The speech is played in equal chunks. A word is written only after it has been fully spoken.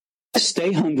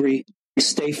stay hungry,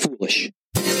 stay foolish.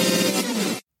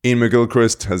 Iain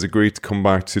McGilchrist has agreed to come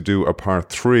back to do a part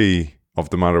 3 of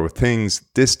The Matter with Things,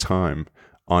 this time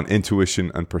on intuition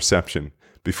and perception.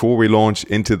 Before we launch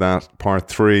into that part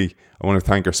 3, I want to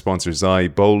thank our sponsor Zai,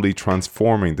 boldly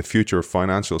transforming the future of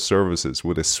financial services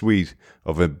with a suite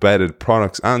of embedded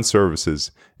products and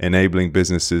services, enabling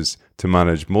businesses to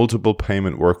manage multiple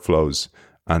payment workflows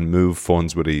and move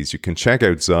funds with ease. You can check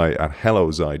out Zai at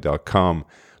hellozai.com.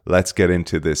 Let's get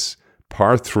into this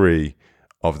part 3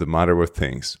 of The Matter with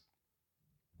Things.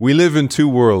 We live in two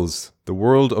worlds, the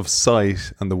world of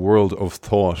sight and the world of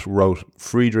thought, wrote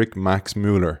Friedrich Max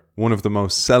Müller, one of the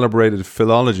most celebrated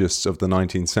philologists of the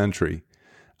 19th century.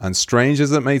 And strange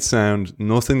as it may sound,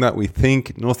 nothing that we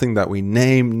think, nothing that we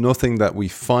name, nothing that we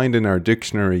find in our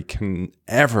dictionary can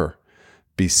ever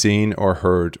be seen or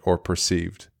heard or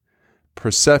perceived.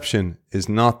 Perception is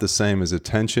not the same as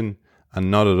attention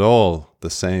and not at all the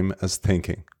same as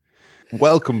thinking.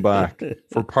 Welcome back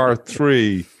for part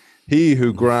 3. He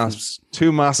who grasps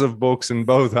two massive books in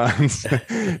both hands,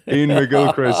 Iain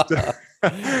McGilchrist.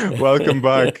 Welcome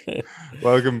back.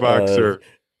 Welcome back, sir.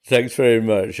 Thanks very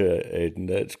much, Aidan.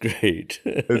 That's great.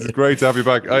 It's great to have you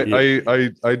back.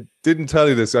 I didn't tell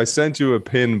you this. I sent you a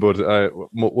pin, but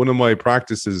one of my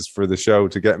practices for the show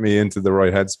to get me into the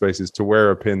right headspace is to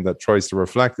wear a pin that tries to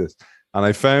reflect it. And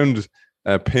I found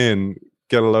a pin,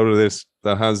 get a load of this,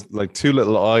 that has like two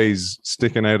little eyes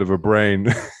sticking out of a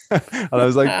brain. And I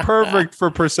was like, perfect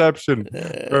for perception.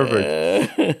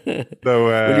 Perfect. So,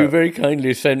 well, you very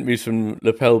kindly sent me some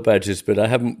lapel badges, but I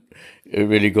haven't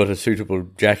really got a suitable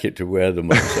jacket to wear them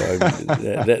on. So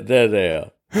there they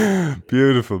are.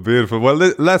 Beautiful, beautiful. Well,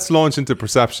 let's launch into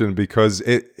perception, because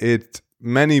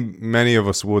many of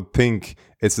us would think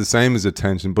it's the same as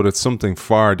attention, but it's something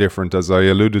far different, as I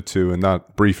alluded to in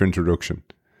that brief introduction.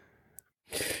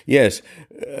 Yes.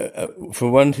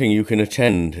 For one thing, you can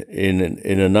attend in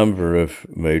a number of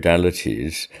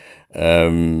modalities.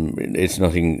 It's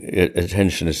nothing.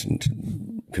 Attention isn't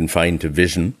confined to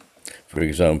vision, for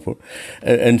example.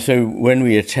 And so when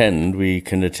we attend, we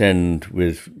can attend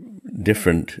with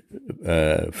different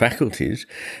faculties,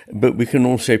 but we can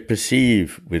also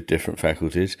perceive with different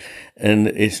faculties. And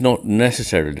it's not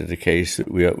necessarily the case that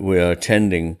we are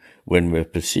attending when we're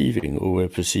perceiving, or we're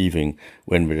perceiving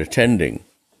when we're attending.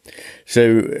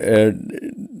 So,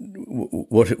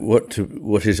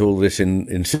 what is all this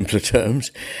in simpler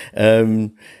terms?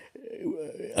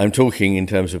 I'm talking in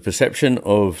terms of perception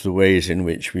of the ways in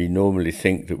which we normally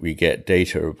think that we get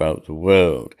data about the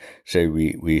world. So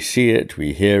we see it,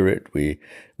 we hear it, we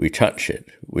touch it,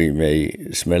 we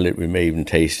may smell it, we may even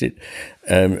taste it.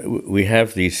 We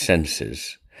have these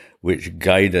senses which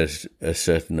guide us a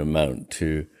certain amount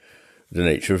to the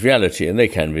nature of reality, and they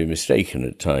can be mistaken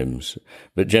at times.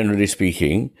 But generally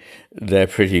speaking, they're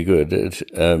pretty good at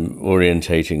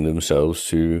orientating themselves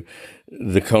to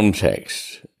the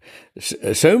context.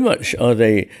 So much are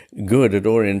they good at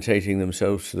orientating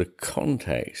themselves to the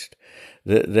context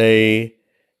that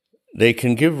they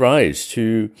can give rise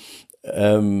to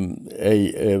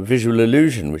a visual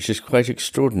illusion, which is quite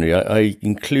extraordinary. I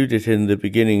include it in the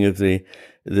beginning of the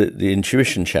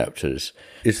intuition chapters.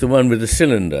 It's the one with the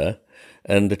cylinder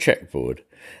and the checkboard,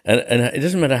 and it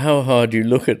doesn't matter how hard you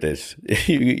look at this.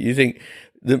 you think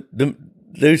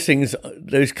those things,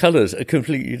 those colours are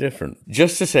completely different.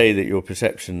 Just to say that your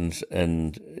perceptions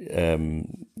and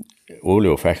all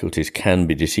your faculties can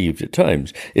be deceived at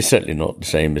times is certainly not the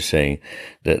same as saying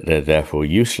that they're therefore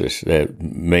useless. They're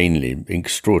mainly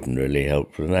extraordinarily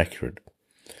helpful and accurate.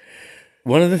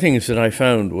 One of the things that I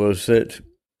found was that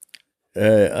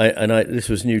this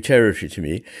was new territory to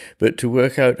me, but to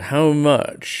work out how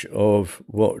much of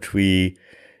what we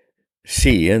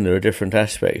see, and there are different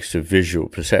aspects of visual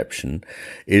perception,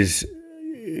 is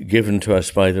given to us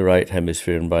by the right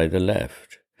hemisphere and by the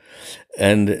left.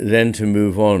 And then to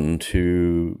move on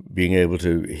to being able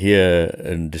to hear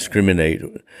and discriminate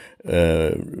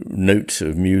notes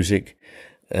of music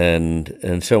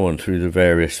and so on through the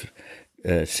various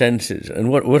senses.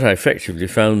 And what I effectively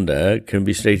found there can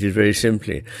be stated very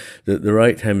simply, that the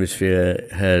right hemisphere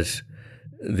has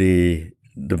the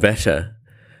better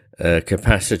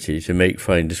capacity to make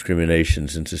fine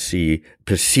discriminations and to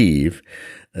perceive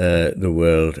the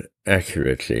world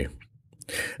accurately.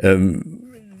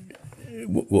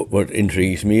 What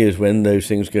intrigues me is when those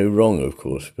things go wrong, of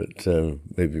course, but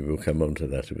maybe we'll come on to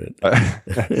that a bit.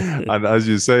 And as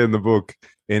you say in the book,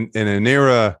 in an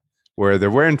era where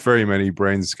there weren't very many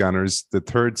brain scanners, the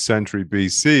 3rd century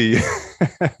BC,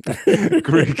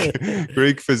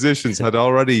 Greek physicians had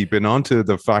already been onto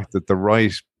the fact that the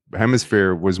right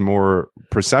hemisphere was more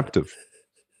perceptive.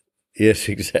 Yes,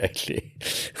 exactly.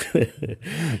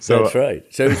 So, that's right.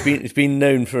 So it's been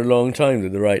known for a long time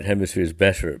that the right hemisphere is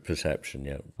better at perception.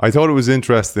 Yeah. I thought it was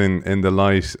interesting in the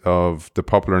light of the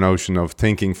popular notion of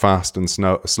thinking fast and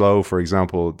slow, for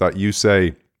example, that you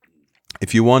say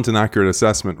if you want an accurate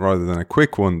assessment rather than a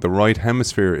quick one, the right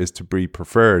hemisphere is to be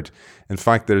preferred. In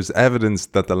fact, there's evidence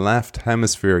that the left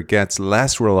hemisphere gets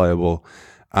less reliable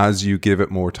as you give it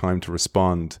more time to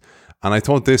respond. And I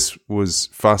thought this was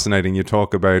fascinating. You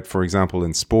talk about, for example,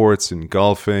 in sports, in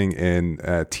golfing, in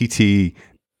TT.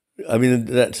 I mean,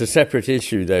 that's a separate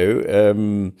issue,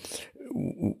 though,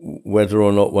 whether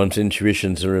or not one's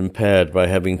intuitions are impaired by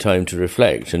having time to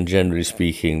reflect. And generally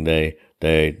speaking, they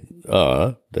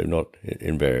are, though not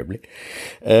invariably.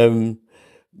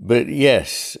 But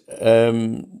yes,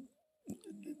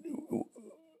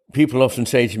 people often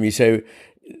say to me, so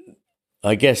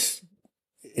I guess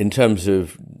in terms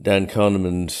of Dan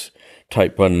Kahneman's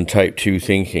type 1 and type 2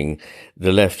 thinking,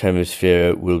 the left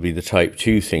hemisphere will be the type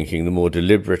 2 thinking, the more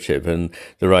deliberative, and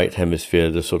the right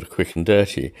hemisphere, the sort of quick and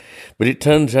dirty. But it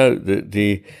turns out that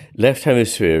the left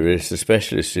hemisphere is the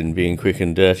specialist in being quick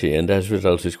and dirty, and as a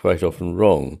result is quite often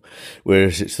wrong,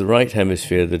 whereas it's the right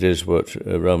hemisphere that is what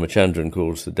Ramachandran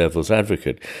calls the devil's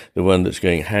advocate, the one that's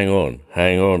going, hang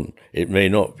on, it may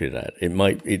not be that.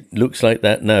 It looks like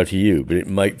that now to you, but it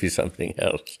might be something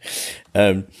else.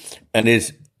 And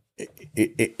is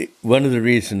one of the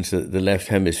reasons that the left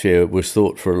hemisphere was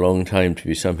thought for a long time to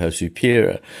be somehow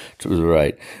superior to the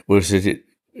right was that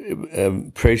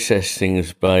it processed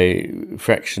things by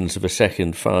fractions of a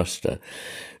second faster.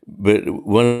 But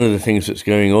one of the things that's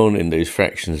going on in those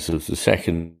fractions of the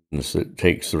seconds that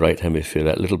takes the right hemisphere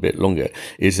that little bit longer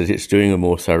is that it's doing a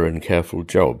more thorough and careful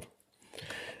job.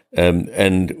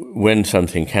 And when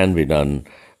something can be done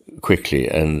quickly,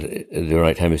 and the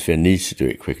right hemisphere needs to do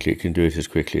it quickly, it can do it as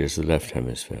quickly as the left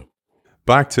hemisphere.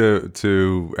 Back to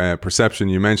perception,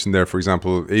 you mentioned there, for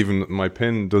example, even my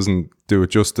pen doesn't do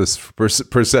it justice for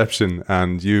perception,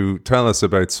 and you tell us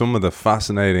about some of the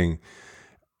fascinating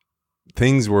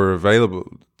things were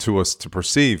available to us to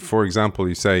perceive. For example,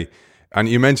 you say, and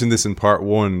you mentioned this in part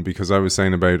 1 because I was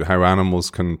saying about how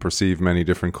animals can perceive many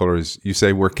different colors. You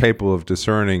say we're capable of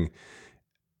discerning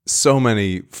so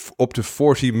many, up to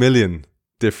 40 million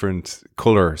different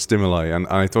color stimuli, and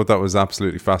I thought that was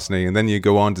absolutely fascinating. And then you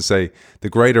go on to say the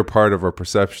greater part of our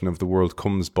perception of the world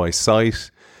comes by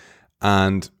sight,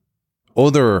 and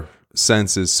other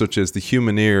senses such as the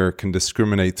human ear can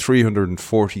discriminate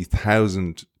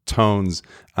 340,000 tones.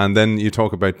 And then you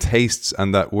talk about tastes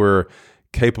and that we're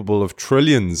capable of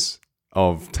trillions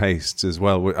of tastes as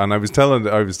well. And I was telling you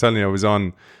I was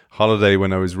on holiday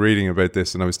when I was reading about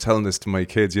this, and I was telling this to my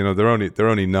kids. You know, they're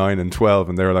only 9 and 12,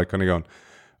 and they're like kind of going,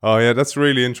 "Oh yeah, that's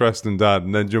really interesting, Dad,"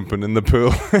 and then jumping in the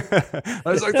pool.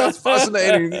 I was like, "That's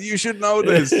fascinating. You should know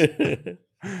this."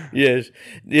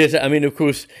 Yes. I mean, of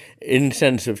course, in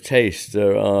sense of taste,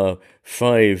 there are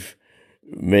 5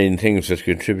 main things that are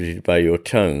contributed by your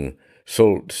tongue: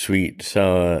 salt, sweet,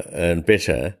 sour, and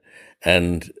bitter.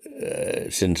 And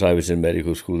since I was in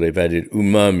medical school, they've added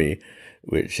umami,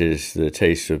 which is the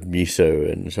taste of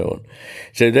miso and so on.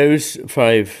 So those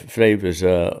 5 flavors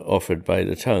are offered by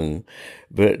the tongue,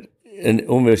 but an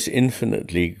almost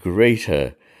infinitely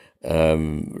greater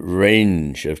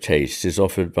range of taste is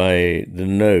offered by the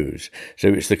nose. So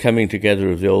it's the coming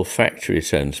together of the olfactory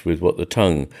sense with what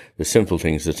the simple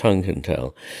things the tongue can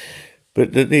tell.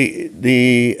 But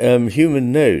the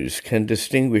human nose can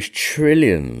distinguish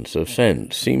trillions of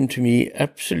scents seemed to me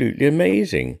absolutely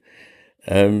amazing.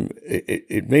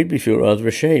 It made me feel rather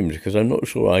ashamed because I'm not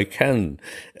sure I can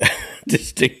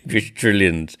distinguish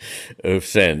trillions of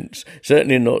scents.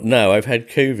 Certainly not now. I've had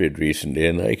COVID recently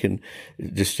and I can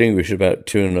distinguish about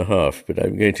 2.5, but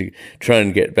I'm going to try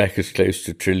and get back as close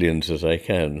to trillions as I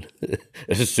can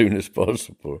as soon as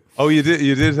possible. Oh, you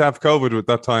did have COVID at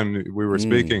that time we were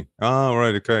speaking. Oh,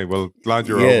 right. Okay. Well, glad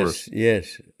you're over it.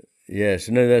 Yes.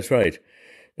 No, that's right.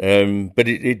 But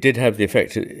it did have the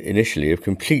effect initially of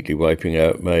completely wiping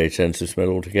out my sense of smell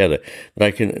altogether. But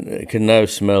I can now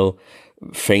smell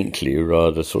faintly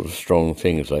rather sort of strong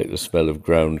things like the smell of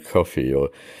ground coffee or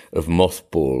of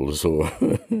mothballs or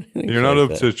You're not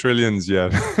up to trillions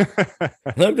yet.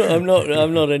 I'm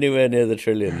not anywhere near the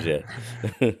trillions yet.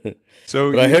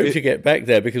 So but I hope to get back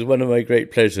there because one of my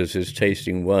great pleasures is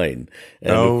tasting wine.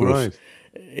 And of course, right.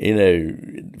 You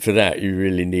know, for that you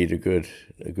really need a good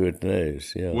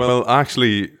nose. Yeah. Well,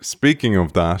 actually, speaking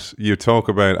of that, you talk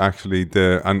about actually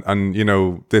and you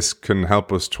know, this can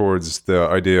help us towards the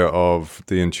idea of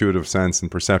the intuitive sense and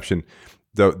perception.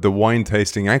 The wine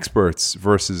tasting experts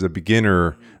versus a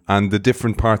beginner and the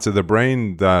different parts of the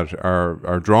brain that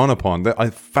are drawn upon. I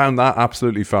found that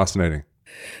absolutely fascinating.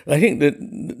 I think that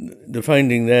the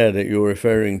finding there that you're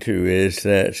referring to is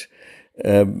that,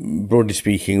 broadly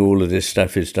speaking, all of this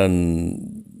stuff is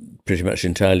done pretty much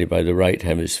entirely by the right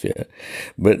hemisphere,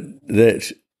 but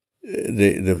that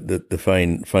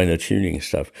the finer tuning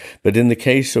stuff. But in the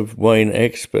case of wine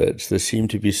experts, there seem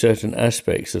to be certain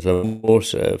aspects that are more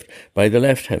served by the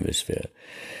left hemisphere.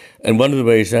 And one of the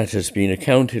ways that has been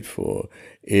accounted for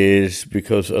is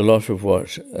because a lot of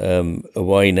what a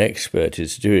wine expert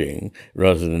is doing,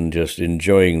 rather than just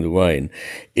enjoying the wine,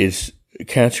 is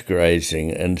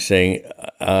categorizing and saying,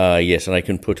 yes, and I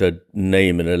can put a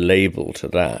name and a label to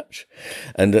that.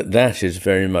 And that is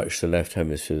very much the left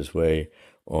hemisphere's way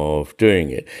of doing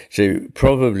it. So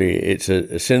probably it's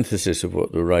a synthesis of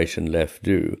what the right and left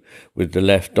do, with the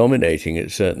left dominating at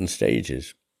certain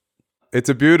stages. It's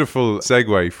a beautiful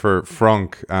segue for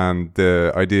Franck and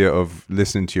the idea of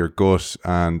listening to your gut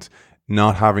and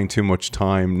not having too much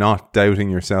time, not doubting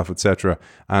yourself, etc.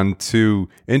 And to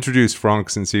introduce Franck,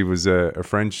 since he was a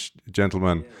French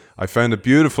gentleman, I found a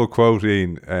beautiful quote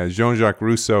in Jean-Jacques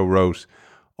Rousseau wrote,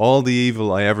 "All the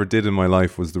evil I ever did in my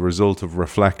life was the result of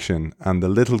reflection, and the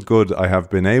little good I have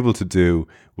been able to do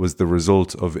was the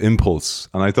result of impulse."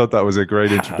 And I thought that was a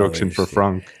great introduction for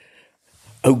Franck.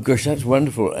 Oh, gosh, that's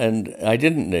wonderful. And I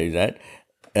didn't know that.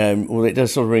 Well, it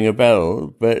does sort of ring a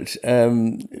bell. But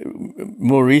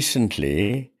more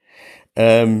recently,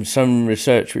 some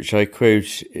research which I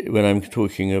quote when I'm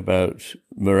talking about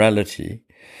morality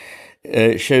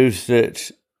shows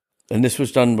that, and this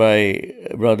was done by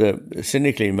rather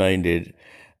cynically minded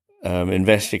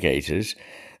investigators,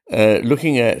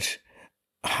 looking at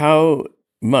how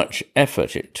much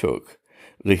effort it took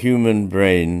the human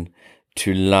brain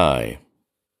to lie,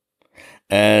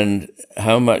 and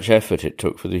how much effort it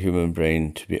took for the human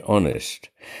brain to be honest.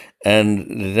 And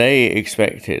they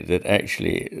expected that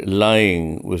actually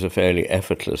lying was a fairly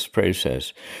effortless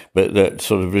process, but that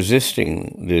sort of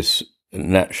resisting this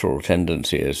natural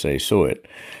tendency as they saw it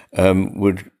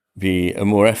would be a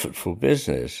more effortful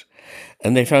business.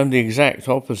 And they found the exact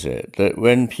opposite, that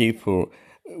when people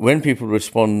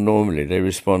respond normally, they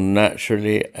respond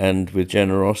naturally and with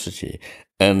generosity.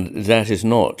 And that is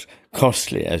not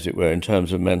costly, as it were, in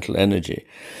terms of mental energy.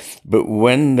 But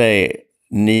when they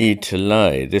need to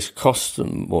lie, this costs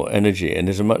them more energy and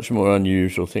is a much more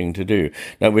unusual thing to do.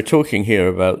 Now, we're talking here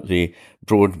about the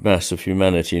broad mass of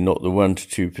humanity, not the 1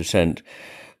 to 2%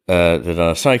 that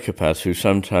are psychopaths who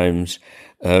sometimes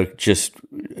just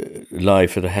lie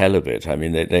for the hell of it. I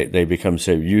mean, they become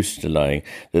so used to lying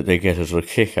that they get a sort of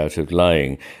kick out of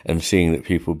lying and seeing that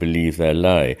people believe their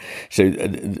lie. So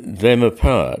them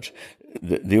apart,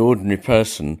 the ordinary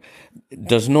person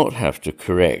does not have to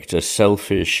correct a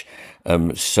selfish,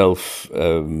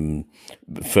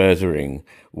 self-furthering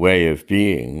way of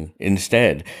being.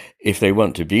 Instead, if they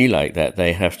want to be like that,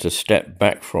 they have to step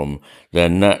back from their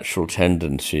natural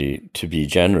tendency to be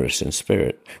generous in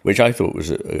spirit, which I thought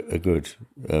was a good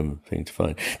thing to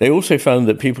find. They also found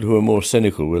that people who are more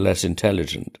cynical were less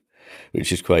intelligent,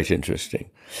 which is quite interesting.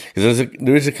 Because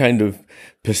there is a kind of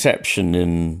perception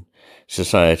in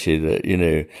society that,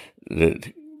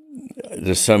 that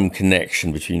there's some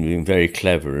connection between being very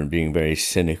clever and being very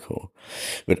cynical.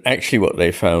 But actually what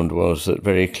they found was that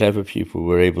very clever people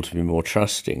were able to be more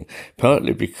trusting,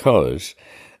 partly because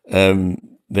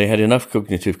they had enough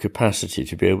cognitive capacity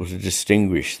to be able to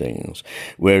distinguish things,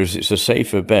 whereas it's a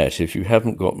safer bet if you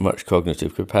haven't got much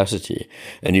cognitive capacity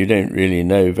and you don't really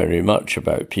know very much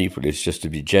about people. It's just to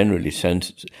be generally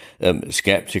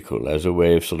skeptical as a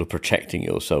way of sort of protecting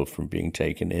yourself from being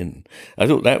taken in. I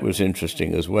thought that was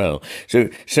interesting as well. So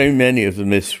many of the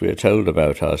myths we're told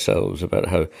about ourselves, about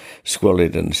how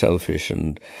squalid and selfish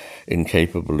and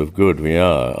incapable of good we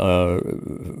are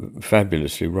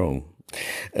fabulously wrong.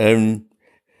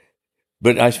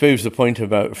 But I suppose the point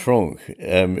about Franck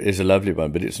is a lovely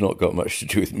one, but it's not got much to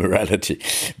do with morality.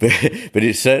 But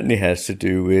it certainly has to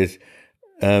do with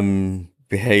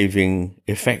behaving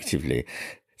effectively.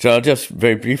 So I'll just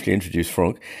very briefly introduce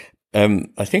Franck.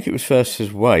 I think it was first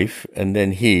his wife and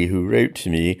then he who wrote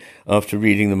to me after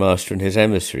reading The Master and His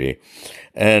Emissary.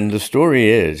 And the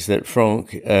story is that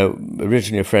Franck,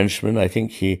 originally a Frenchman, I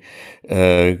think he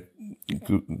was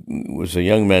a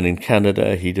young man in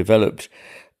Canada. He developed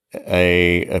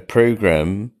a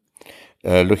program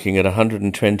looking at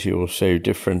 120 or so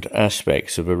different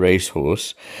aspects of a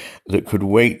racehorse that could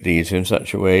weight these in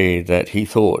such a way that he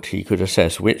thought he could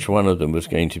assess which one of them was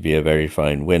going to be a very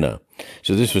fine winner.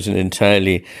 So this was an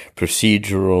entirely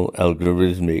procedural,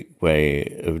 algorithmic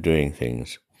way of doing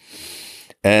things.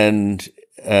 And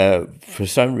for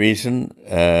some reason,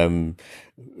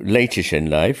 latish in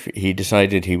life, he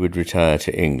decided he would retire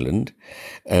to England,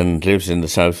 and lives in the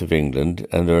south of England,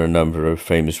 and there are a number of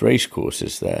famous race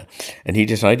courses there. And he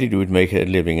decided he would make a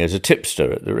living as a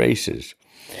tipster at the races.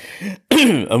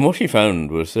 And what he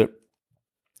found was that,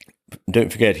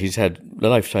 don't forget, he's had a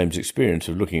lifetime's experience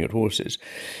of looking at horses.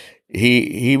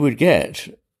 He would get,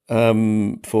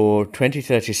 for 20,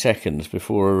 30 seconds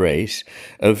before a race,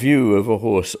 a view of a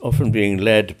horse often being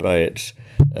led by its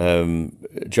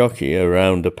jockey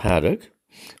around a paddock,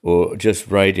 or just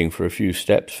riding for a few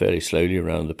steps fairly slowly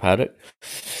around the paddock.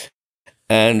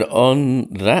 And on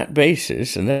that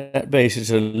basis, and that basis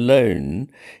alone,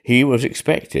 he was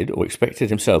expected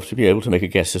himself to be able to make a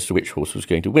guess as to which horse was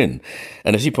going to win.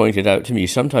 And as he pointed out to me,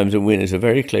 sometimes a win is a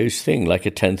very close thing, like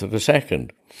a tenth of a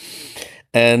second.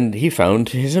 And he found,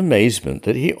 to his amazement,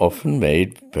 that he often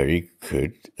made very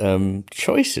good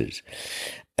choices.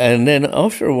 And then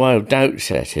after a while, doubt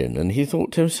set in, and he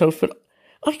thought to himself, but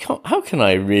how can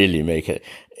I really make it?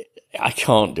 I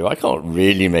can't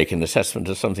really make an assessment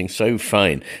of something so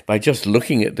fine by just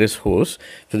looking at this horse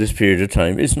for this period of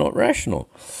time. It's not rational.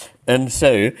 And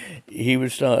so he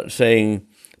would start saying,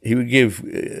 he would give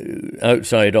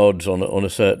outside odds on a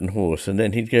certain horse, and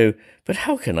then he'd go, but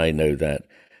how can I know that?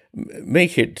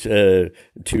 Make it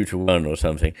 2-1 or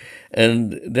something.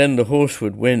 And then the horse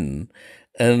would win.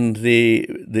 And the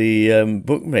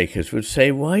bookmakers would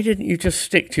say, why didn't you just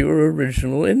stick to your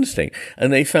original instinct?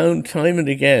 And they found time and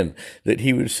again that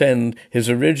he would send his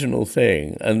original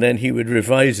thing, and then he would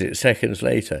revise it seconds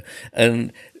later.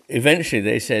 And eventually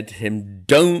they said to him,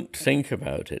 don't think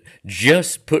about it.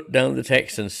 Just put down the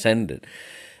text and send it.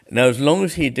 Now, as long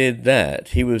as he did that,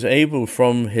 he was able,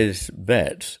 from his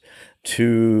bets,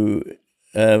 to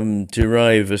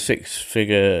derive a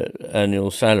 6-figure annual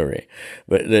salary,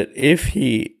 but that if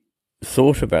he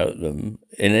thought about them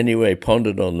in any way,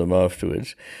 pondered on them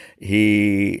afterwards,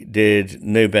 he did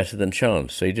no better than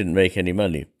chance, so he didn't make any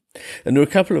money. And there were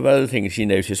a couple of other things he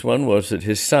noticed. One was that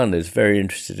his son is very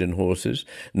interested in horses,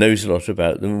 knows a lot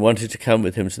about them, wanted to come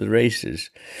with him to the races.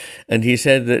 And he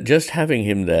said that just having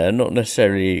him there, not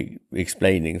necessarily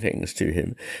explaining things to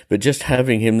him, but just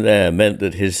having him there meant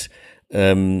that his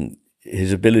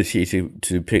ability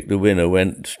to pick the winner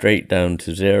went straight down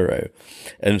to zero.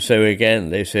 And so again,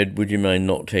 they said, would you mind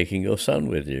not taking your son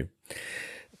with you?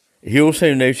 He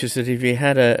also noticed that if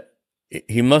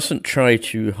he mustn't try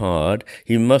too hard.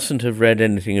 He mustn't have read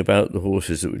anything about the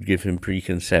horses that would give him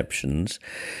preconceptions.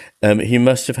 He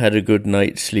must have had a good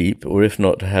night's sleep, or if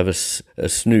not, to have a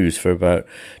snooze for about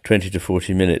 20 to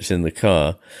 40 minutes in the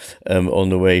car on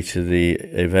the way to the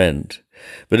event.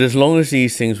 But as long as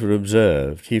these things were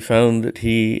observed, he found that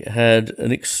he had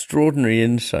an extraordinary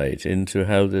insight into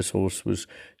how this horse was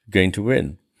going to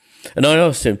win. And I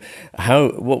asked him,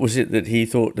 what was it that he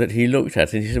thought that he looked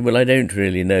at? And he said, well, I don't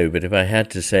really know, but if I had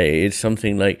to say, it's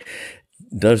something like,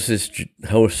 does this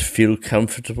horse feel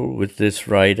comfortable with this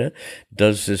rider?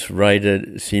 Does this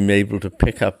rider seem able to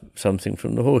pick up something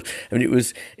from the horse? I mean,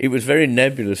 it was very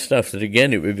nebulous stuff that,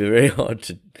 again, it would be very hard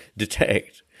to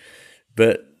detect.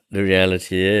 But the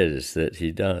reality is that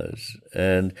he does.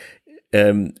 And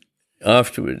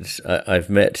afterwards, I've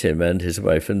met him and his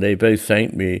wife, and they both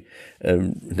thanked me,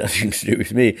 nothing to do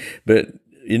with me, but,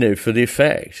 for the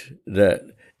effect that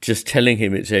just telling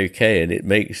him it's okay and it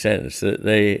makes sense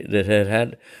that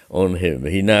had on him.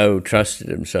 He now trusted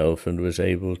himself and was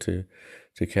able to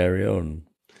carry on.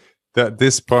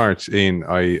 This part, Iain,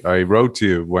 I wrote to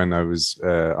you when I was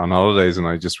on holidays, and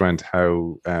I just went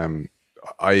how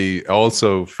I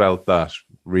also felt that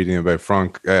reading about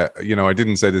Frank. I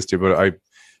didn't say this to you, but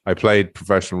I played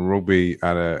professional rugby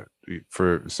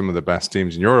for some of the best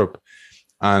teams in Europe,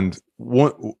 and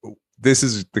this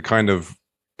is the kind of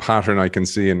pattern I can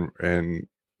see in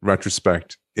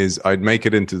retrospect. Is I'd make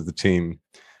it into the team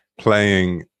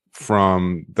playing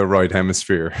from the right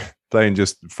hemisphere, playing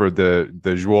just for the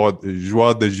joie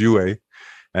de jouer,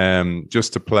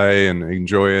 just to play and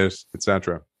enjoy it,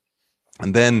 etc.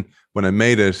 And then when I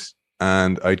made it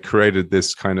and I'd created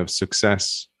this kind of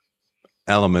success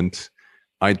element,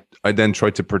 I then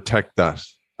tried to protect that.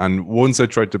 And once I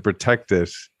tried to protect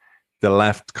it, the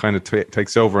left kind of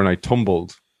takes over, and I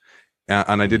tumbled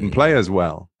and I didn't play as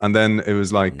well. And then it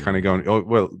was like kind of going, oh,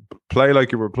 well, play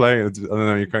like you were playing. And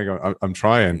then you're kind of going, I'm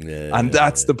trying. And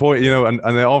that's the point, and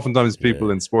oftentimes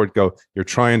people in sport go, you're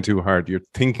trying too hard. You're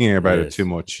thinking about it too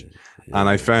much. And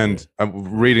I found,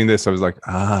 reading this, I was like,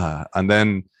 and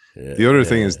then the other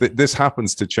thing is that this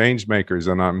happens to change makers,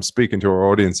 and I'm speaking to our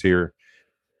audience here.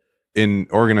 In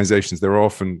organizations, they're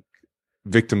often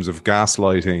victims of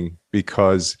gaslighting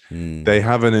because they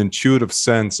have an intuitive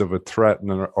sense of a threat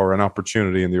or an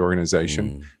opportunity in the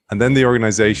organization. And then the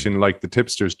organization, like the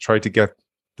tipsters, try to get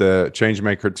the change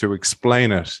maker to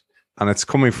explain it. And it's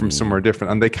coming from somewhere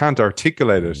different and they can't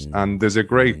articulate it. And there's a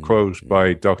great quote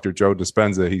by Dr. Joe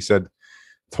Dispenza. He said,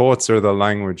 thoughts are the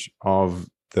language of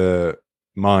the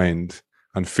mind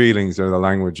and feelings are the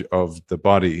language of the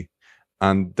body.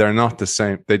 And they're not the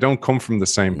same. They don't come from the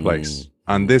same place.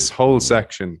 And this whole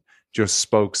section just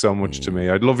spoke so much to me.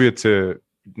 I'd love you to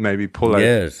maybe pull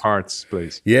out parts,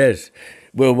 please. Yes.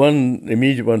 Well, one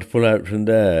immediate one to pull out from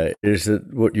there is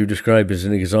that what you describe as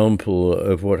an example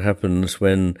of what happens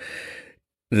when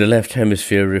the left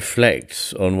hemisphere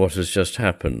reflects on what has just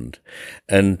happened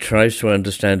and tries to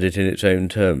understand it in its own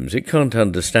terms. It can't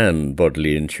understand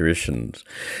bodily intuitions.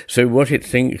 So what it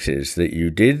thinks is that you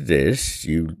did this,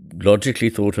 you logically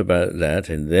thought about that,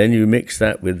 and then you mix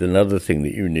that with another thing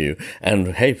that you knew,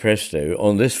 and hey presto,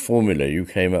 on this formula you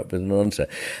came up with an answer.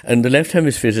 And the left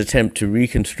hemisphere's attempt to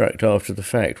reconstruct after the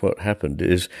fact what happened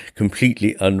is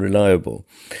completely unreliable.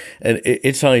 And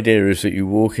its idea is that you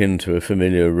walk into a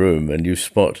familiar room and you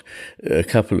spot a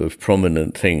couple of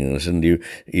prominent things, and you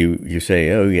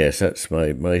say, oh yes, that's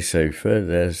my sofa,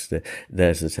 there's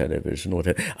the television, or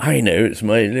whatever. I know, it's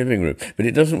my living room. But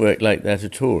it doesn't work like that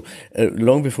at all.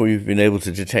 Long before you've been able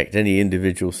to detect any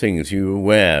individual things, you're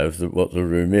aware of what the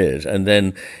room is, and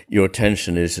then your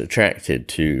attention is attracted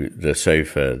to the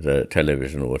sofa, the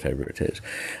television, or whatever it is.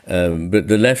 But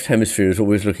the left hemisphere is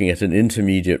always looking at an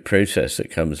intermediate process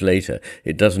that comes later.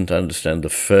 It doesn't understand the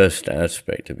first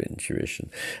aspect of intuition.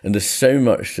 And there's so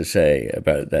much to say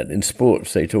about that. In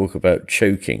sports, they talk about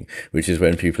choking, which is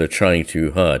when people are trying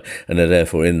too hard and are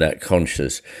therefore in that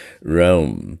conscious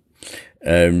realm.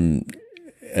 I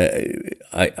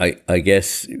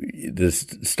guess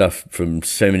there's stuff from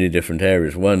so many different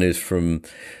areas. One is from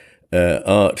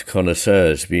art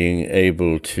connoisseurs being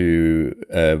able to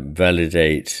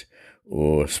validate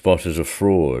or spot as a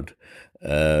fraud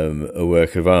a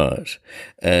work of art,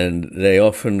 and they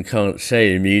often can't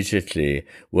say immediately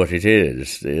what it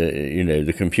is.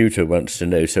 The computer wants to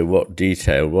know, so what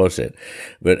detail was it?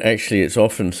 But actually it's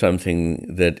often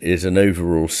something that is an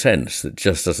overall sense that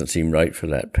just doesn't seem right for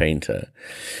that painter.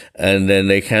 And then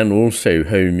they can also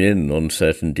home in on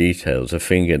certain details, a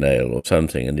fingernail or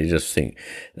something, and they just think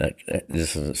that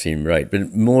this doesn't seem right.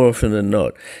 But more often than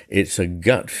not, it's a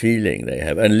gut feeling they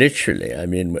have. And literally, I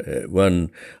mean,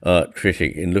 one art critic,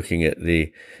 in looking at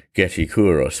the Getty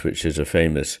Kouros, which is a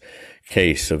famous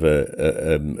case of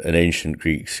an ancient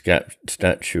Greek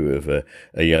statue of a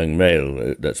young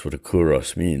male, that's what a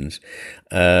kouros means,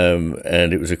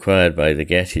 and it was acquired by the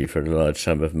Getty for a large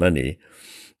sum of money.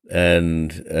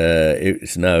 And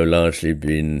it's now largely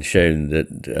been shown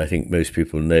that I think most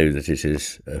people know that it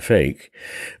is a fake,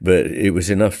 but it was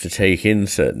enough to take in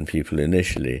certain people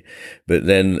initially. But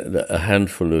then a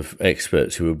handful of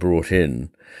experts who were brought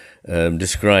in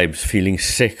describes feeling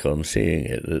sick on seeing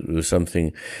it. It was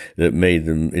something that made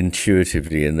them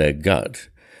intuitively in their gut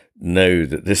know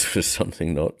that this was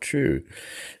something not true,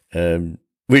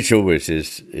 which always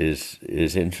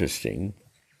is interesting.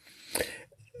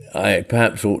 I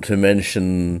perhaps ought to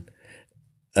mention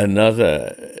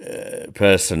another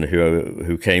person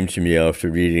who came to me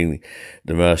after reading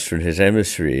The Master and His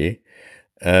Emissary,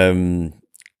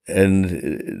 and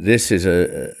this is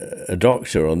a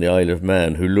doctor on the Isle of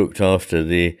Man who looked after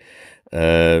the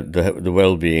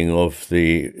well-being of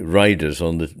the riders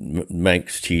on the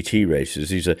Manx TT races.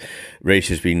 These are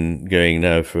races been going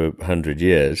now for 100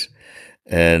 years,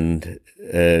 and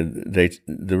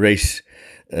the race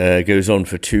goes on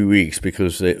for 2 weeks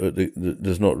because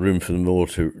there's not room for them all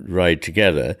to ride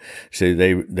together. So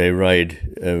they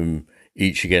ride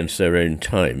each against their own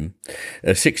time.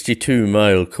 A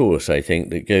 62-mile course, I think,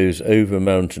 that goes over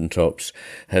mountaintops,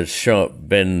 has sharp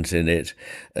bends in it,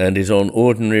 and is on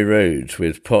ordinary roads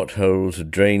with potholes,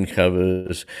 drain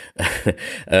covers,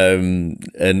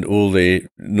 and all the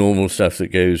normal stuff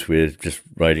that goes with just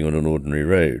riding on an ordinary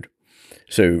road.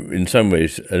 So in some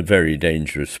ways, a very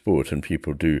dangerous sport, and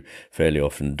people do fairly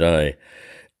often die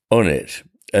on it.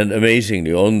 And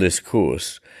amazingly, on this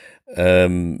course,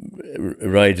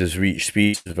 riders reach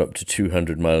speeds of up to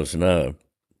 200 miles an hour.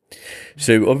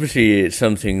 So obviously it's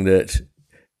something that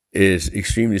is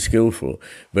extremely skillful,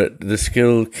 but the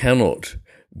skill cannot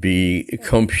be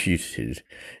computed.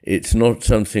 It's not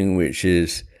something which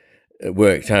is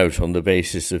worked out on the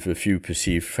basis of a few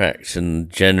perceived facts and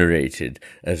generated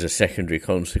as a secondary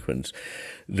consequence.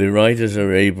 The riders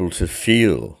are able to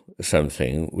feel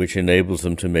something which enables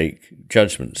them to make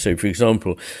judgments. So, for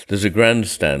example, there's a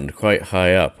grandstand quite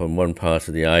high up on one part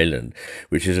of the island,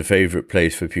 which is a favourite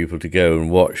place for people to go and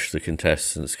watch the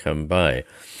contestants come by.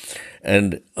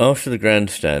 And after the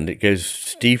grandstand, it goes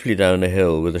steeply down a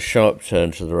hill with a sharp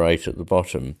turn to the right at the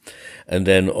bottom, and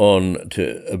then on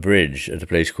to a bridge at a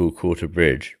place called Quarter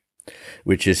Bridge,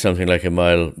 which is something like a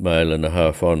mile and a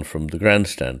half on from the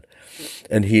grandstand.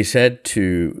 And he said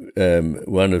to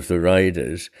one of the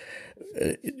riders,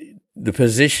 the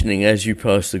positioning as you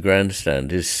pass the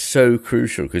grandstand is so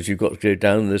crucial because you've got to go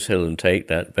down this hill and take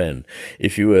that bend.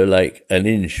 If you were like an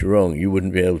inch wrong, you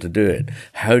wouldn't be able to do it.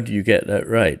 How do you get that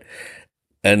right?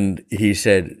 And he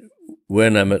said,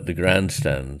 when I'm at the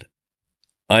grandstand,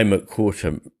 I'm at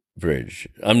Quarter Bridge.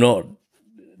 I'm not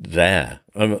there.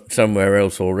 I'm somewhere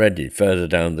else already, further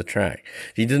down the track.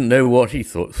 He didn't know what he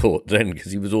thought then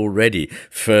because he was already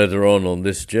further on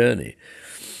this journey.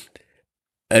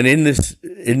 And in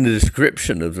the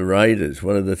description of the riders,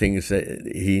 one of the things that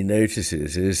he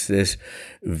notices is this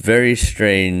very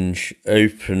strange,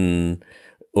 open,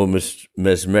 almost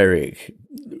mesmeric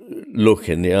look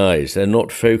in the eyes. They're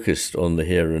not focused on the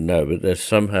here and now, but they're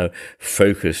somehow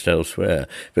focused elsewhere.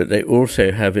 But they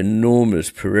also have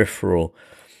enormous peripheral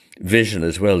vision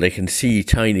as well. They can see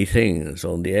tiny things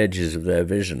on the edges of their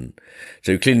vision.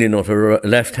 So clearly not a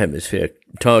left hemisphere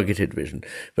targeted vision,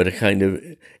 but a kind of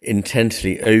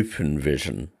intensely open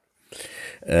vision.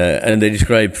 And they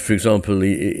describe, for example,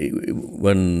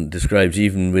 one describes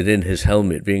even within his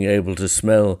helmet being able to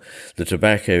smell the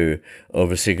tobacco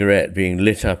of a cigarette being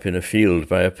lit up in a field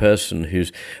by a person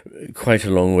who's quite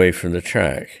a long way from the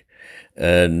track.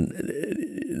 And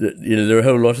there are a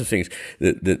whole lot of things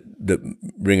that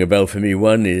ring a bell for me.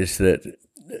 One is that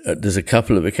there's a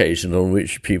couple of occasions on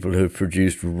which people have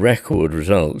produced record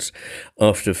results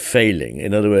after failing.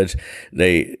 In other words,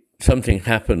 something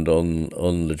happened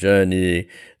on the journey,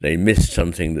 they missed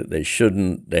something that they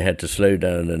shouldn't, they had to slow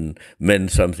down and mend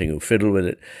something or fiddle with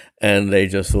it, and they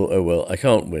just thought, oh, well, I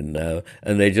can't win now,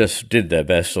 and they just did their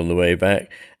best on the way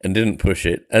back and didn't push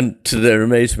it, and to their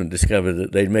amazement discovered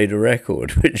that they'd made a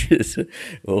record, which is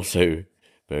also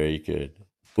very good.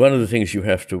 One of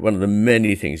the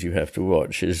many things you have to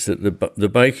watch is that the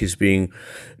bike is being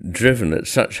driven at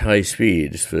such high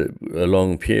speeds for a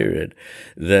long period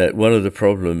that one of the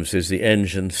problems is the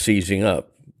engine seizing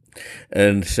up.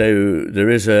 And so there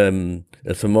is a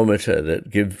thermometer that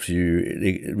gives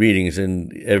you readings,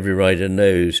 and every rider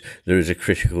knows there is a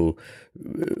critical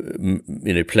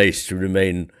place to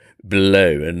remain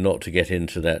below and not to get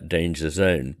into that danger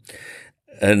zone.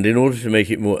 And in order to make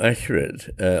it more accurate,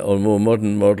 on more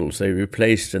modern models, they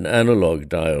replaced an analog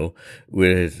dial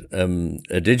with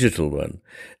a digital one.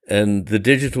 And the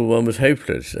digital one was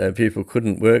hopeless. People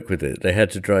couldn't work with it. They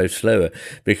had to drive slower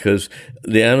because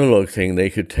the analog thing they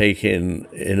could take in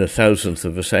a thousandth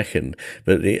of a second,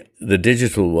 but the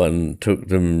digital one took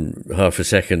them half a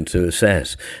second to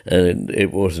assess, and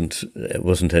it wasn't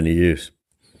any use.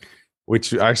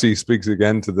 Which actually speaks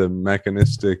again to the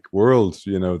mechanistic world,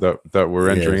 that we're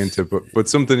entering into. But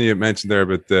something you mentioned there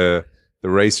about the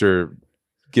racer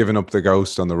giving up the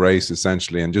ghost on the race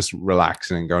essentially and just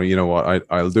relaxing and going, you know what,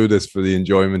 I'll do this for the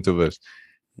enjoyment of it.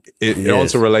 It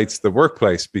also relates to the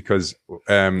workplace because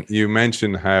you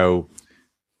mentioned how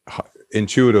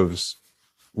intuitives,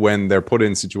 when they're put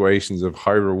in situations of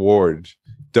high reward,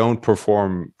 don't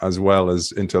perform as well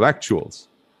as intellectuals.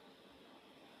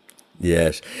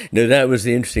 Yes. No, that was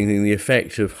the interesting thing. The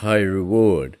effect of high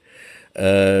reward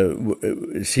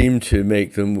seemed to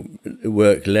make them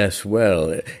work less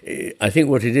well. I think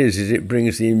what it is it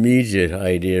brings the immediate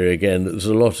idea again that there's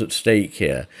a lot at stake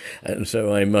here, and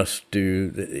so I must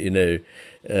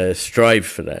strive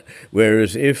for that.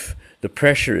 Whereas if the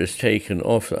pressure is taken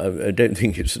off, I don't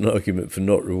think it's an argument for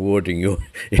not rewarding your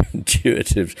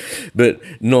intuitives, but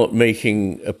not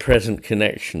making a present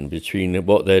connection between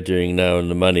what they're doing now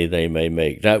and the money they may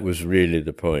make. That was really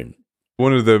the point.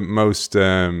 One of the most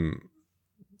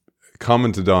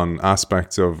commented on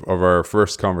aspects of our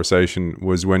first conversation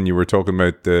was when you were talking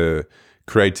about the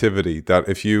creativity, that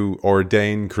if you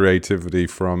ordain creativity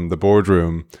from the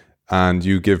boardroom and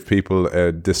you give people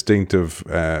a distinctive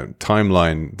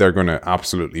timeline, they're going to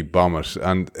absolutely bomb it.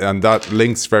 And that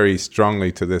links very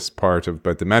strongly to this part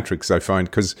about the metrics, I find,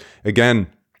 because, again,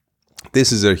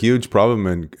 this is a huge problem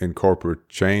in corporate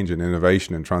change and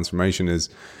innovation and transformation is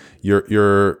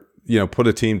you're put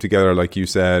a team together, like you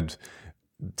said,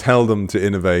 tell them to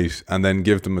innovate and then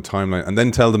give them a timeline and then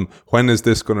tell them when is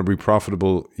this going to be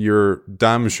profitable. You're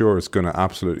damn sure it's going to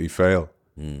absolutely fail.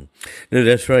 No,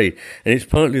 that's right. And it's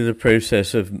partly the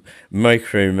process of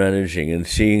micromanaging and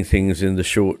seeing things in the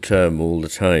short term all the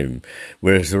time,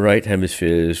 whereas the right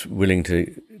hemisphere is willing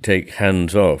to take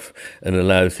hands off and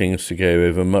allow things to go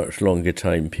over much longer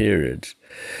time periods.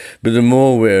 But the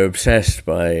more we're obsessed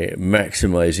by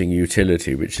maximizing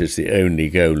utility, which is the only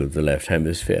goal of the left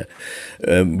hemisphere,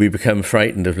 we become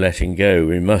frightened of letting go.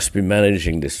 We must be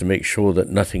managing this to make sure that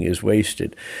nothing is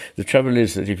wasted. The trouble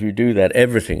is that if you do that,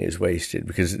 everything is wasted,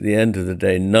 because at the end of the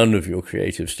day, none of your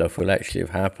creative stuff will actually have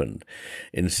happened.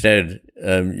 Instead,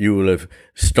 you will have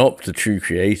stopped the true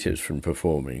creatives from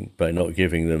performing by not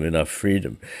giving them enough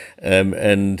freedom.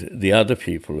 And the other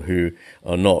people who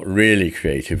are not really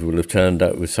creative will have turned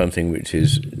up with something which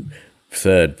is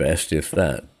third best, if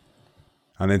that.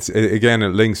 And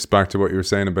it links back to what you were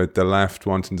saying about the left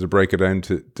wanting to break it down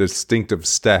to distinctive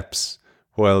steps,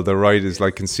 while the right is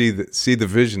like, can see the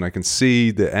vision, I can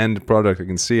see the end product, I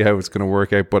can see how it's going to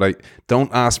work out, but I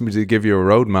don't ask me to give you a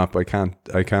roadmap.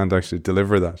 I can't actually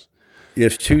deliver that.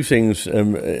 Yes, two things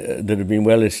that have been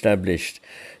well established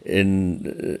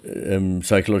in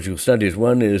psychological studies.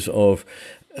 One is of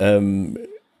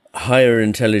higher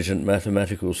intelligent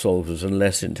mathematical solvers and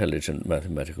less intelligent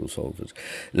mathematical solvers.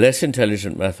 Less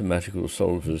intelligent mathematical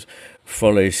solvers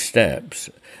follow steps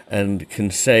and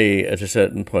can say at a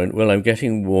certain point, well, I'm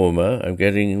getting warmer,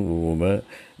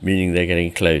 meaning they're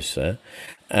getting closer.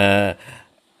 And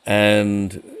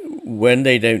when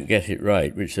they don't get it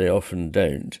right, which they often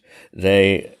don't,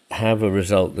 they have a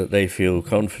result that they feel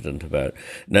confident about.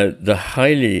 Now, the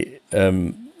highly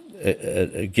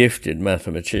gifted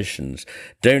mathematicians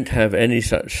don't have any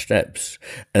such steps,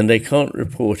 and they can't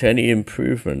report any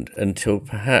improvement until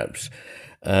perhaps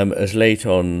as late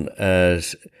on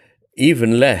as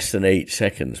even less than 8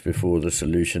 seconds before the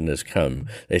solution has come.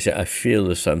 They say, I feel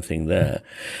there's something there.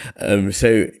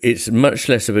 So it's much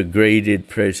less of a graded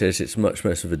process, it's much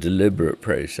less of a deliberate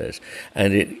process,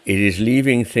 and it is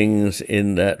leaving things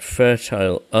in that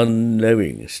fertile,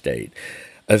 unknowing state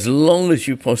as long as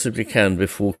you possibly can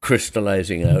before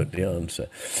crystallizing out the answer.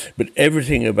 But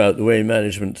everything about the way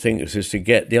management thinks is to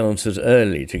get the answers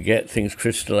early, to get things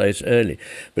crystallized early.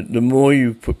 But the more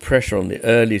you put pressure on the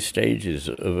early stages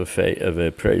of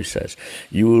a process,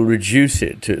 you will reduce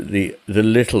it to the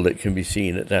little that can be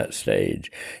seen at that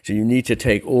stage. So you need to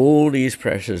take all these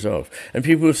pressures off. And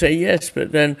people will say, yes,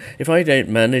 but then if I don't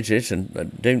manage it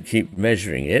and don't keep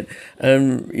measuring it,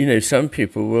 some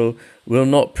people will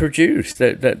not produce.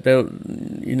 They'll,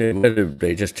 whether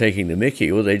they're just taking the mickey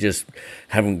or they just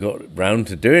haven't got round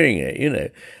to doing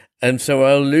it, And so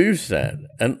I'll lose that.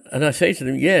 And I say to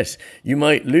them, yes, you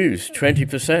might lose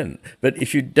 20%, but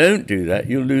if you don't do that,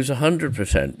 you'll lose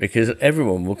 100%, because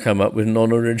everyone will come up with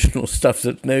non-original stuff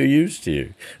that's no use to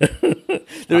you.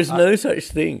 There is no such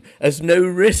thing as no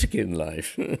risk in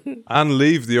life. And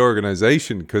leave the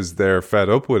organization because they're fed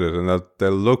up with it, and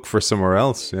they'll look for somewhere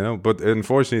else, But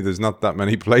unfortunately, there's not that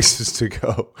many places to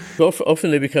go. Often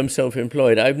they become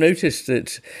self-employed. I've noticed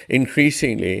that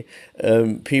increasingly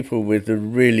people with the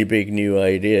really big new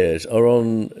ideas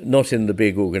are not in the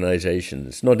big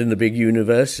organizations, not in the big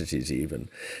universities even,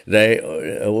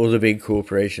 or the big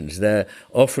corporations. They're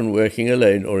often working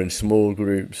alone or in small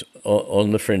groups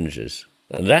on the fringes.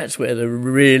 And that's where the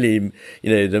really,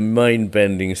 the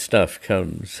mind-bending stuff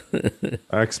comes.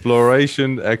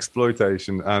 Exploration,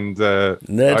 exploitation, and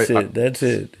that's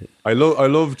it. I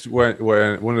loved when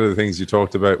one of the things you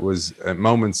talked about was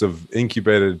moments of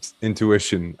incubated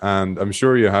intuition, and I'm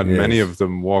sure you had many of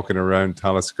them walking around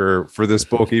Talisker for this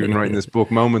book, even writing this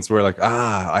book. Moments where like,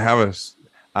 I have it.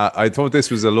 I thought this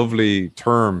was a lovely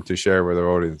term to share with our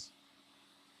audience.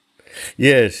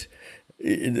 Yes.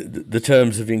 The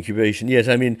terms of incubation, yes.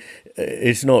 I mean,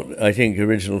 it's not, I think,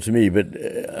 original to me, but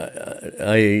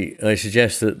I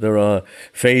suggest that there are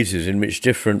phases in which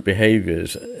different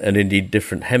behaviors and indeed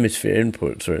different hemisphere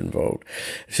inputs are involved.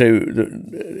 So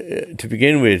to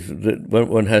begin with, what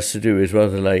one has to do is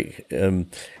rather like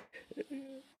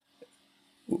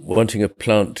wanting a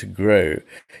plant to grow.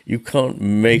 You can't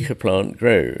make a plant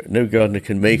grow. No gardener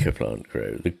can make a plant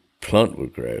grow. The plant will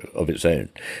grow of its own,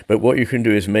 but what you can do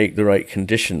is make the right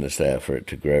conditions there for it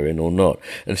to grow in or not.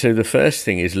 And so the first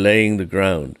thing is laying the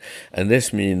ground, and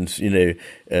this means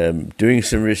doing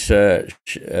some research,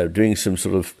 doing some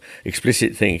sort of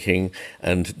explicit thinking,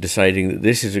 and deciding that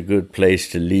this is a good place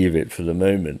to leave it for the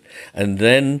moment, and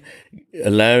then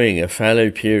allowing a fallow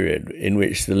period in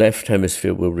which the left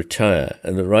hemisphere will retire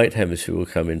and the right hemisphere will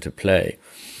come into play,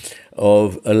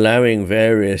 of allowing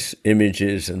various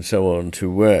images and so on to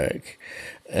work,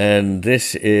 And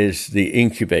this is the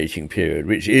incubating period,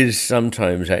 which is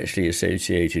sometimes actually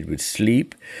associated with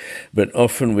sleep, but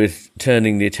often with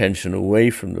turning the attention away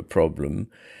from the problem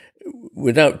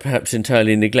without perhaps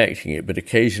entirely neglecting it, but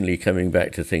occasionally coming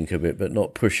back to think of it, but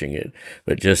not pushing it,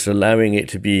 but just allowing it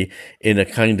to be in a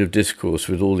kind of discourse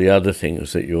with all the other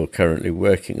things that you're currently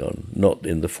working on, not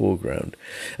in the foreground.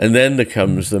 And then there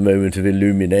comes the moment of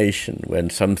illumination when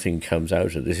something comes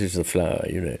out of this is the flower,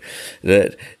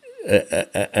 that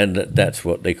and that's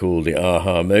what they call the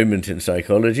aha moment in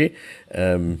psychology,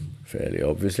 fairly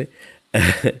obviously.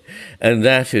 And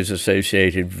that is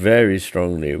associated very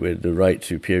strongly with the right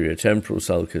superior temporal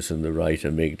sulcus and the right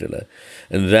amygdala.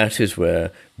 And that is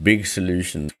where big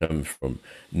solutions come from,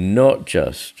 not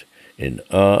just in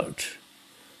art,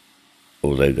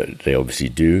 although they obviously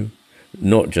do,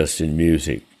 not just in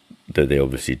music, though they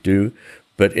obviously do,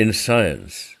 but in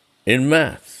science, in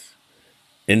maths,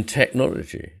 in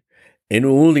technology. In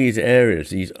all these areas,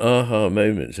 these aha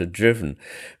moments are driven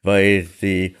by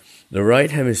the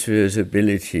right hemisphere's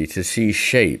ability to see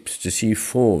shapes, to see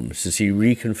forms, to see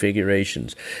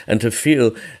reconfigurations, and to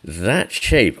feel that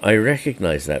shape, I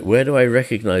recognize that. Where do I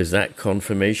recognize that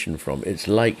conformation from? It's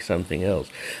like something else.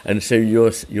 And so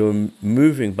you're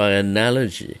moving by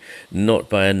analogy, not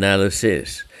by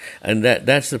analysis. And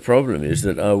that's the problem, is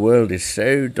that our world is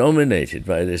so dominated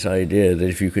by this idea that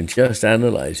if you can just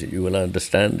analyze it, you will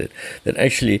understand it. That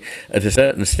actually, at a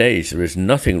certain stage, there is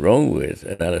nothing wrong with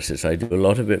analysis. I do a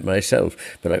lot of it myself,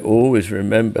 but I always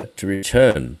remember to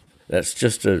return. That's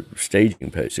just a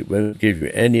staging post. It won't give you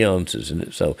any answers in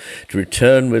itself. To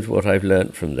return with what I've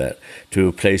learnt from that to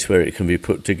a place where it can be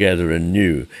put together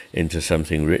anew into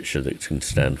something richer that can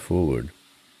stand forward.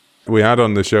 We had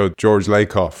on the show George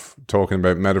Lakoff talking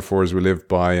about metaphors we live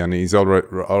by, and he's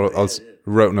also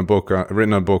written a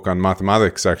book on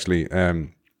mathematics, actually.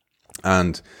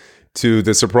 And to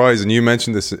the surprise, and you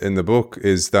mentioned this in the book,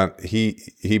 is that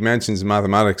he mentions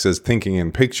mathematics as thinking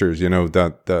in pictures.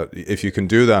 That if you can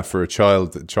do that for a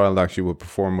child, the child actually will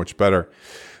perform much better.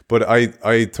 But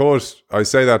I thought, I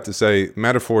say that to say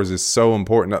metaphors is so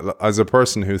important. As a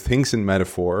person who thinks in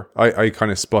metaphor, I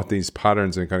kind of spot these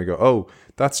patterns and kind of go, oh,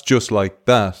 that's just like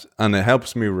that. And it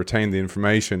helps me retain the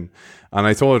information. And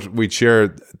I thought we'd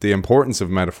share the importance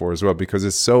of metaphor as well, because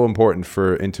it's so important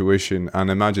for intuition and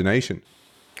imagination.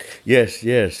 Yes.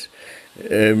 If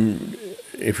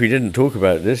we didn't talk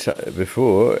about this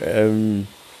before,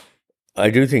 I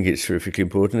do think it's terrifically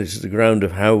important. It's the ground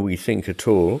of how we think at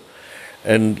all.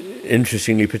 And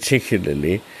interestingly,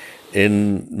 particularly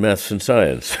in maths and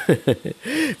science,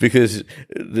 because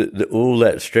all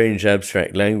that strange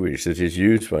abstract language that is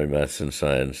used by maths and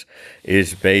science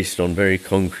is based on very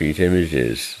concrete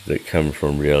images that come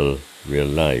from real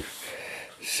life.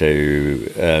 So,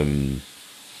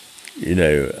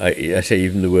 I say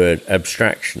even the word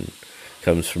abstraction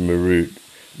comes from a root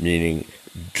meaning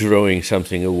drawing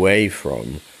something away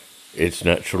from its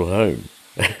natural home.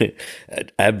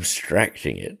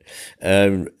 Abstracting it,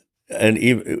 and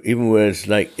even words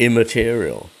like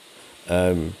immaterial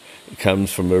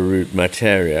comes from a root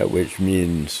materia, which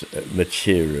means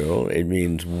material. It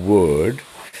means wood,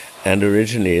 and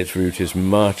originally its root is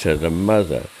mater, the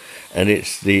mother, and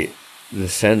it's the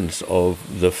sense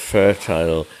of the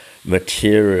fertile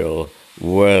material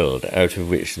world out of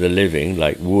which the living,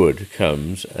 like wood,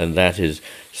 comes, and that is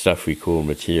stuff we call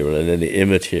material. And then the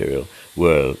immaterial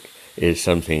world is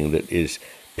something that is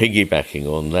piggybacking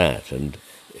on that and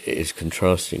is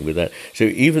contrasting with that. So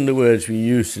even the words we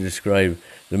use to describe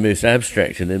the most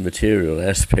abstract and immaterial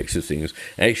aspects of things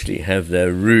actually have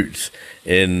their roots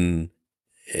in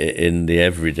the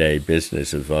everyday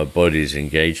business of our body's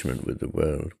engagement with the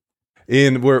world.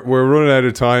 Iain, we're running out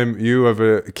of time. You have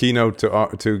a keynote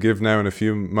to give now in a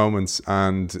few moments,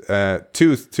 and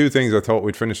two things I thought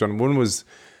we'd finish on. One was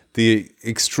the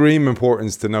extreme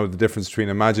importance to know the difference between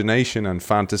imagination and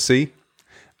fantasy,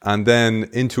 and then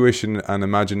intuition and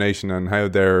imagination and how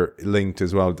they're linked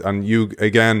as well. And you,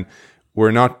 again,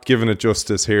 we're not giving it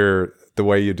justice here the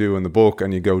way you do in the book,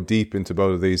 and you go deep into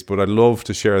both of these, but I'd love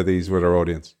to share these with our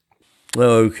audience.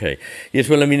 Oh, okay. Yes,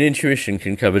 well, I mean, intuition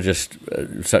can cover just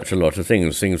such a lot of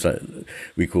things like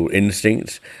we call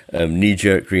instincts,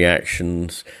 knee-jerk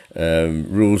reactions,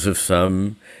 rules of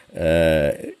thumb,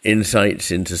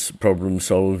 insights into problem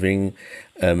solving,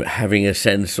 having a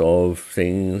sense of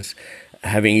things,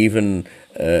 having even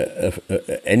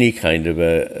any kind of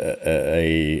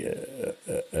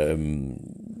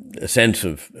a sense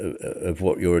of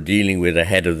what you're dealing with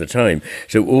ahead of the time.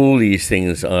 So all these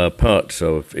things are parts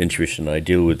of intuition. I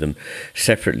deal with them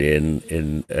separately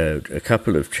in a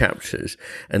couple of chapters,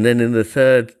 and then in the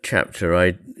third chapter,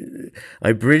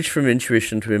 I bridge from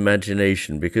intuition to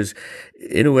imagination, because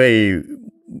in a way,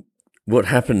 what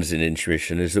happens in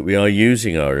intuition is that we are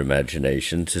using our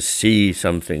imagination to see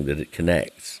something that it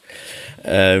connects.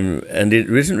 And it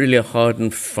isn't really a hard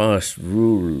and fast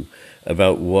rule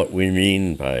about what we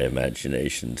mean by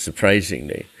imagination,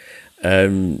 surprisingly.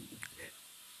 But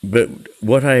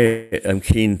what I am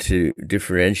keen to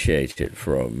differentiate it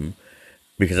from,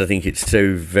 because I think it's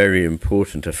so very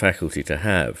important a faculty to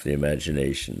have, the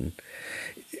imagination,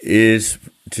 is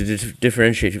to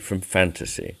differentiate it from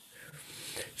fantasy.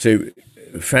 So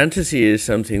fantasy is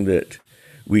something that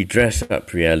we dress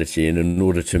up reality in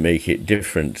order to make it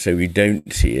different so we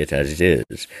don't see it as it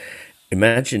is.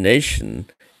 Imagination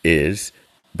is,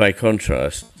 by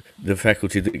contrast, the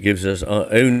faculty that gives us our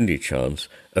only chance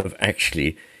of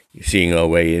actually seeing our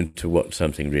way into what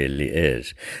something really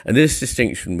is. And this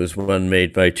distinction was one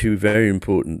made by two very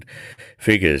important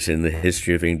figures in the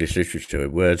history of English literature,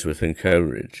 Wordsworth and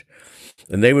Coleridge.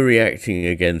 And they were reacting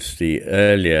against the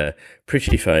earlier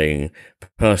prettifying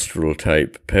pastoral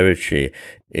type poetry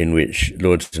in which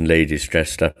lords and ladies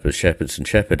dressed up as shepherds and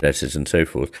shepherdesses and so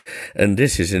forth. And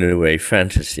this is in a way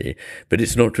fantasy, but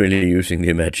it's not really using the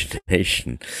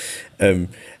imagination.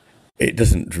 It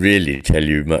doesn't really tell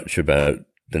you much about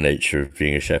the nature of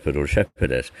being a shepherd or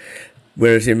shepherdess.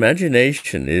 Whereas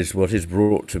imagination is what is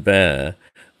brought to bear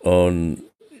on,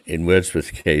 in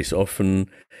Wordsworth's case, often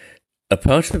a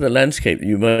part of the landscape that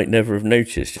you might never have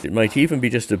noticed. It might even be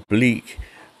just a bleak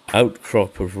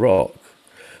outcrop of rock,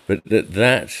 but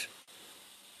that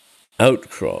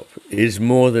outcrop is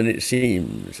more than it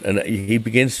seems. And he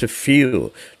begins to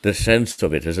feel the sense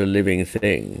of it as a living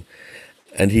thing.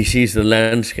 And he sees the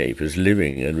landscape as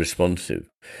living and responsive.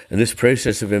 And this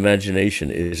process of imagination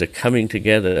is a coming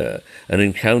together, an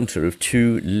encounter of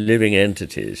two living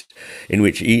entities in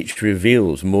which each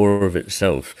reveals more of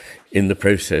itself in the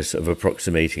process of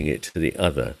approximating it to the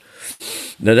other.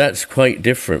 Now, that's quite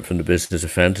different from the business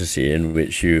of fantasy, in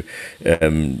which you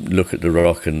look at the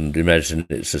rock and imagine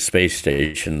it's a space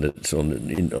station that's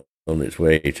on its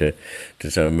way to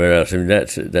somewhere else. I mean,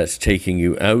 that's taking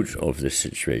you out of this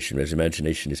situation, whereas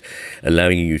imagination is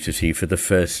allowing you to see for the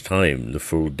first time the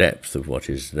full depth of what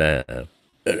is there.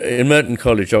 In Merton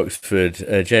College, Oxford,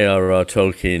 J.R.R.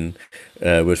 Tolkien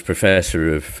was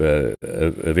professor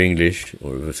of English,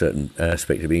 or of a certain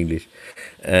aspect of English,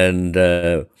 and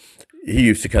he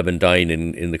used to come and dine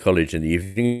in the college in the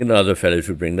evening, and other fellows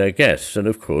would bring their guests, and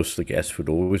of course the guests would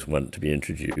always want to be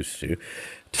introduced to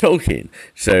Tolkien.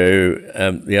 So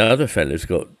the other fellows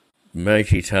got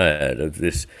mighty tired of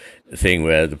this thing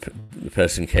where the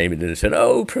person came in and said,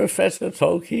 "Oh, Professor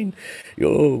Tolkien,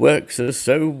 your works are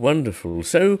so wonderful,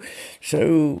 so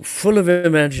full of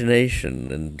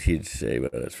imagination." And he'd say, "Well,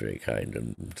 that's very kind,"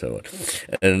 and so on.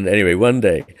 And anyway, one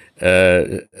day,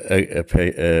 a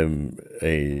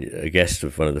guest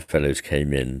of one of the fellows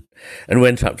came in and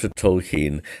went up to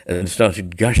Tolkien and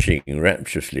started gushing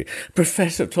rapturously.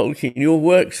 "Professor Tolkien, your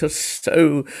works are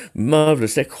so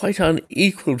marvellous. They're quite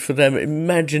unequalled for their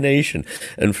imagination."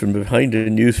 And from behind a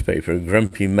newspaper, a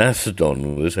grumpy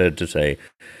Macedon was heard to say,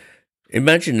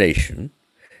 Imagination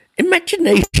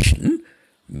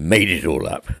made it all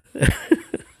up."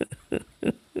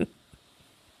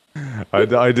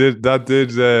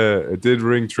 It did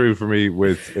ring true for me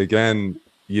with, again,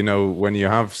 when you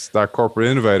have that corporate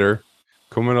innovator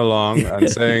coming along and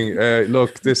saying,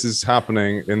 look, this is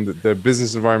happening, and the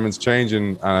business environment's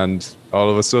changing, and all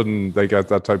of a sudden they get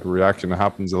that type of reaction. It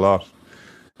happens a lot.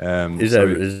 Is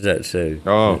that so?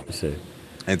 Oh,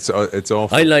 it's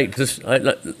awful. I like this. I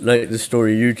like the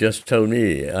story you just told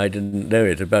me. I didn't know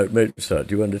it, about Mozart.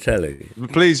 Do you want to tell it?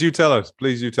 Please, you tell it.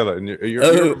 And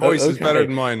your voice is better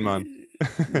than mine, man.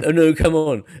 Oh no, come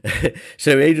on.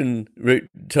 So Aidan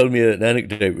told me an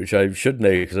anecdote which I should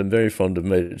know, because I'm very fond of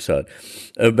Mozart,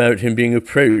 about him being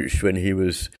approached when he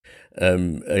was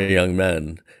a young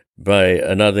man by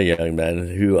another young man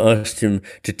who asked him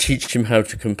to teach him how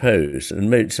to compose. And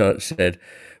Mozart said,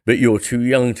 "But you're too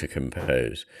young to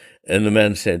compose." And the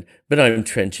man said, "But I'm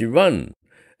 21,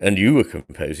 and you were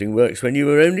composing works when you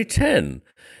were only 10.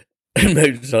 And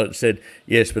Mozart said,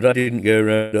 "Yes, but I didn't go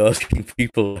around asking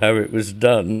people how it was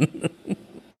done."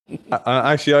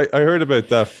 Actually, I heard about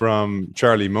that from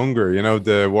Charlie Munger,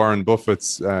 the Warren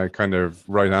Buffett's kind of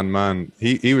right-hand man.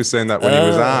 He was saying that when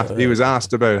he was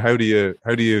asked about how do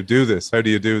you do this?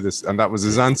 And that was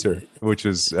his answer, which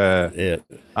is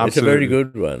it's a very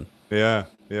good one. Yeah.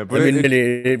 Yeah, I but mean, really,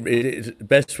 it's the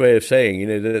best way of saying,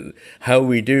 that how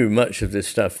we do much of this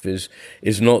stuff is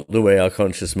not the way our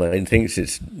conscious mind thinks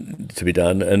it's to be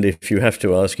done. And if you have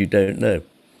to ask, you don't know.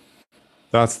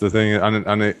 that's the thing.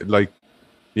 And it, like,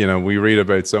 we read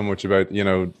about so much about,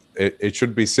 it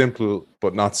should be simple,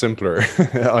 but not simpler.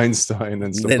 Einstein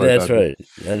and stuff like That's that. right.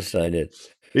 Einstein did.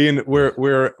 Iain,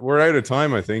 we're out of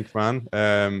time, I think, man.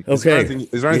 Is there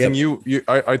Okay. anything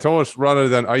I thought, rather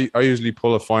than I usually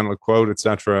pull a final quote,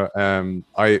 etc.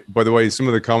 By the way, some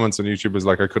of the comments on YouTube was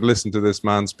like, I could listen to this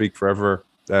man speak forever,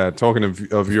 talking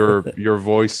of your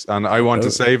voice, and I want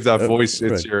to save that voice.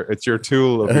 It's right. it's your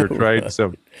tool of your trade.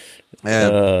 So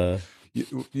there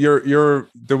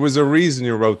was a reason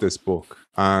you wrote this book,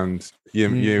 and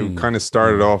you kind of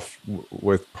started off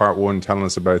with part one, telling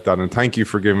us about that, and thank you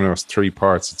for giving us 3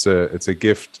 parts. It's a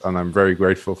gift, and I'm very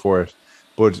grateful for it.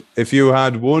 But if you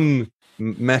had one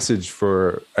message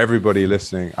for everybody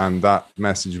listening, and that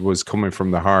message was coming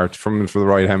from the heart, from the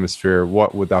right hemisphere,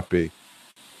 what would that be?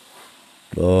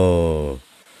 Oh.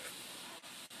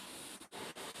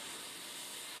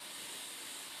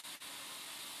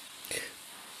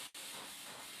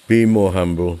 Be more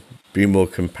humble, be more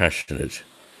compassionate,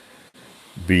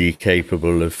 be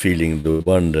capable of feeling the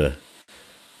wonder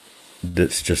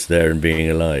that's just there in being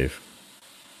alive.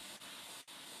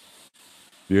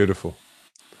 Beautiful.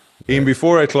 Ian,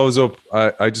 before I close up,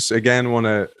 I just again want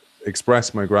to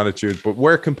express my gratitude, but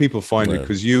where can people find you?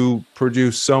 Because you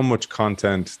produce so much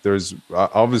content. There's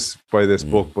obvious by this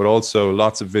book, but also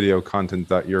lots of video content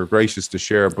that you're gracious to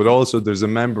share, but also there's a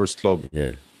members club.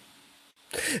 Yeah.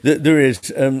 There is.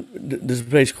 There's a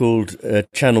place called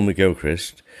Channel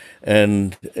McGilchrist,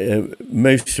 and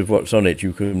most of what's on it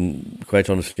you can quite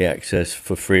honestly access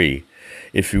for free.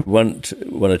 If you want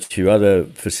 1 or 2 other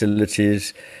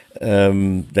facilities,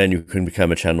 then you can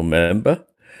become a channel member.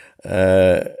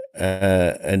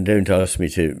 And don't ask me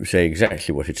to say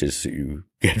exactly what it is that you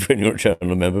get when you're a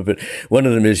channel member, but one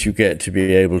of them is you get to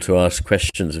be able to ask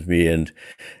questions of me, and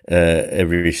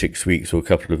every 6 weeks or a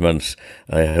couple of months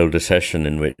I hold a session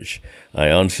in which I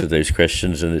answer those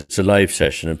questions, and it's a live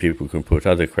session and people can put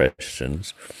other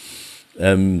questions.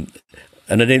 And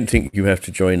I don't think you have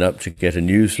to join up to get a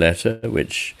newsletter,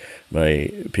 which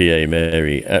my PA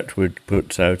Mary Atwood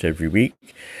puts out every week.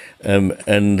 And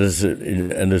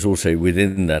there's also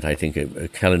within that, I think, a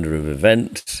calendar of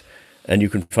events, and you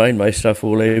can find my stuff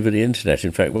all over the internet.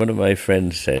 In fact, one of my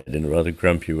friends said in a rather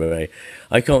grumpy way,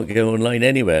 I can't go online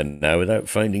anywhere now without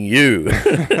finding you.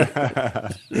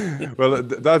 Well,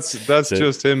 that's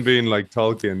just him being like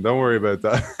Tolkien. Don't worry about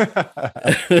that.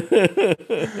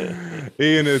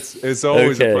 Iain, it's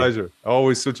always a pleasure.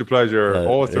 Always such a pleasure.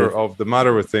 Author of The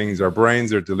Matter with Things, Our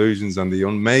Brains, Our Delusions, and the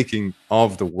Unmaking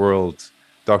of the World.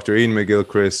 Dr. Iain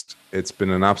McGilchrist, it's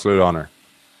been an absolute honor.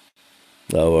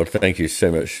 Oh, well, thank you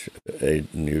so much,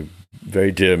 Aidan. You're a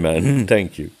very dear man.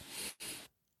 Thank you.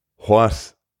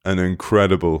 What an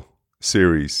incredible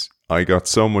series. I got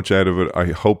so much out of it.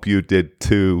 I hope you did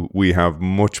too. We have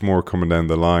much more coming down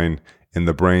the line in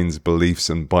the Brains, Beliefs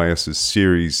and Biases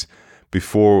series.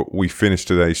 Before we finish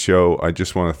today's show, I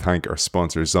just want to thank our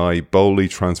sponsor, Xi, boldly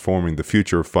transforming the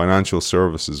future of financial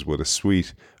services with a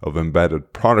suite of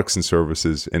embedded products and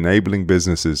services, enabling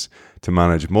businesses to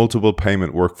manage multiple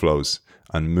payment workflows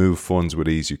and move funds with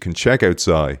ease. You can check out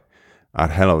Xi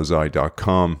at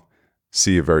helloxi.com.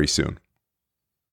 See you very soon.